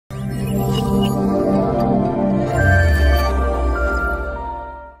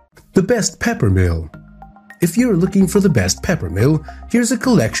The best pepper mill. If you're looking for the best pepper mill, here's a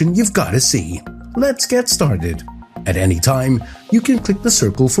collection you've got to see. Let's get started. At any time, you can click the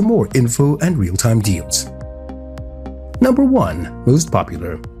circle for more info and real-time deals. Number 1. Most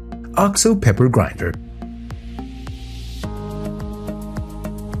popular. OXO Pepper Grinder.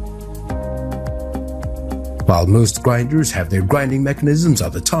 While most grinders have their grinding mechanisms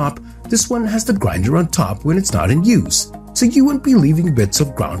on the top, this one has the grinder on top when it's not in use, so you won't be leaving bits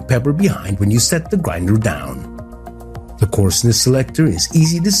of ground pepper behind when you set the grinder down. The coarseness selector is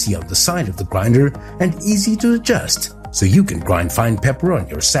easy to see on the side of the grinder and easy to adjust, so you can grind fine pepper on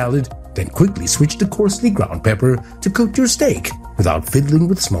your salad, then quickly switch to coarsely ground pepper to coat your steak without fiddling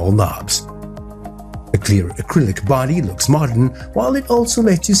with small knobs. The clear acrylic body looks modern, while it also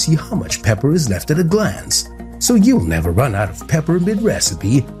lets you see how much pepper is left at a glance, so you'll never run out of pepper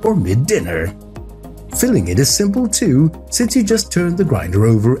mid-recipe or mid-dinner. Filling it is simple too, since you just turn the grinder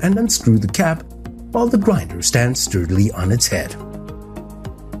over and unscrew the cap, while the grinder stands sturdily on its head.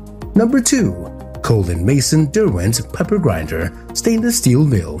 Number 2. Colin Mason Derwent Pepper Grinder Stainless Steel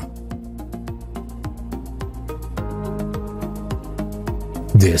Mill.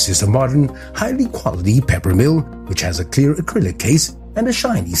 This is a modern, highly quality pepper mill which has a clear acrylic case and a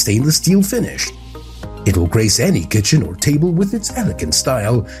shiny stainless steel finish. It will grace any kitchen or table with its elegant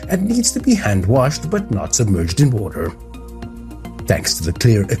style and needs to be hand-washed but not submerged in water. Thanks to the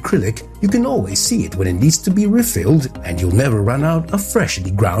clear acrylic, you can always see it when it needs to be refilled, and you'll never run out of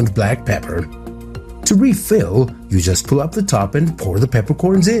freshly ground black pepper. To refill, you just pull up the top and pour the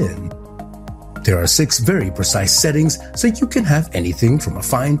peppercorns in. There are 6 very precise settings, so you can have anything from a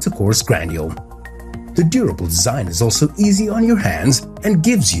fine to coarse granule. The durable design is also easy on your hands and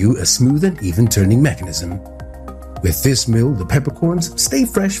gives you a smooth and even turning mechanism. With this mill, the peppercorns stay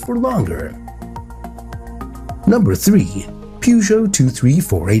fresh for longer. Number 3. Peugeot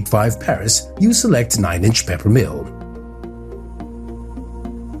 23485 Paris U-Select 9-inch Pepper Mill.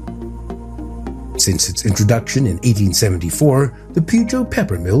 Since its introduction in 1874, the Peugeot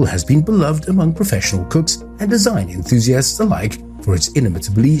Pepper Mill has been beloved among professional cooks and design enthusiasts alike for its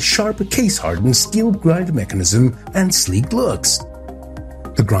inimitably sharp case-hardened steel grind mechanism and sleek looks.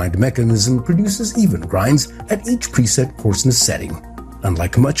 The grind mechanism produces even grinds at each preset coarseness setting,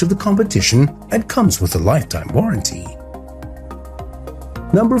 unlike much of the competition, and comes with a lifetime warranty.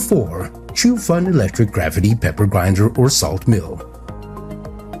 Number 4. Chew-Fun Electric Gravity Pepper Grinder or Salt Mill.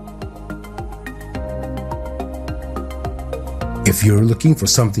 If you're looking for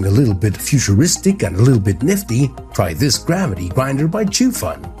something a little bit futuristic and a little bit nifty, try this gravity grinder by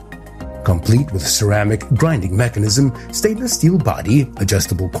Chew-Fun. Complete with ceramic grinding mechanism, stainless steel body,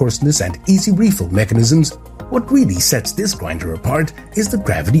 adjustable coarseness, and easy refill mechanisms, what really sets this grinder apart is the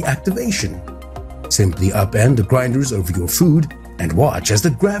gravity activation. Simply upend the grinders over your food and watch as the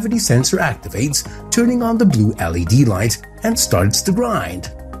gravity sensor activates, turning on the blue LED light and starts to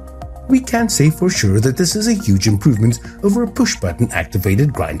grind. We can't say for sure that this is a huge improvement over a push-button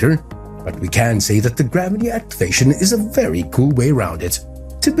activated grinder, but we can say that the gravity activation is a very cool way around it.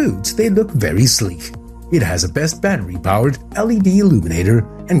 To boot, they look very sleek. It has a best battery-powered LED illuminator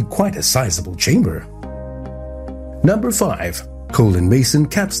and quite a sizable chamber. Number 5. Colin Mason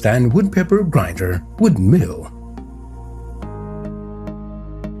Capstan Wood Pepper Grinder Wooden Mill.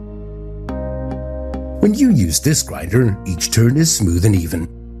 When you use this grinder, each turn is smooth and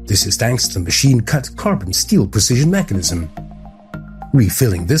even. This is thanks to the machine-cut carbon steel precision mechanism.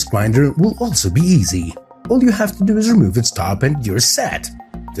 Refilling this grinder will also be easy. All you have to do is remove its top and you're set.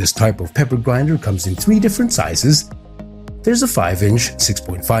 This type of pepper grinder comes in 3 different sizes. There's a 5-inch,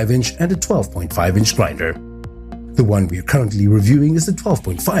 6.5-inch, and a 12.5-inch grinder. The one we are currently reviewing is the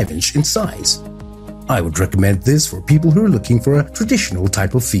 12.5-inch in size. I would recommend this for people who are looking for a traditional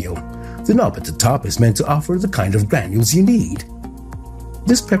type of feel. The knob at the top is meant to offer the kind of granules you need.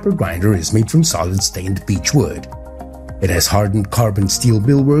 This pepper grinder is made from solid stained beech wood. It has hardened carbon steel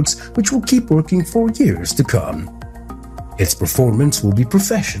millworks which will keep working for years to come. Its performance will be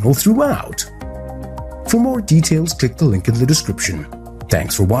professional throughout. For more details, click the link in the description.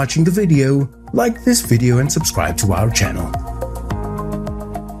 Thanks for watching the video. Like this video and subscribe to our channel.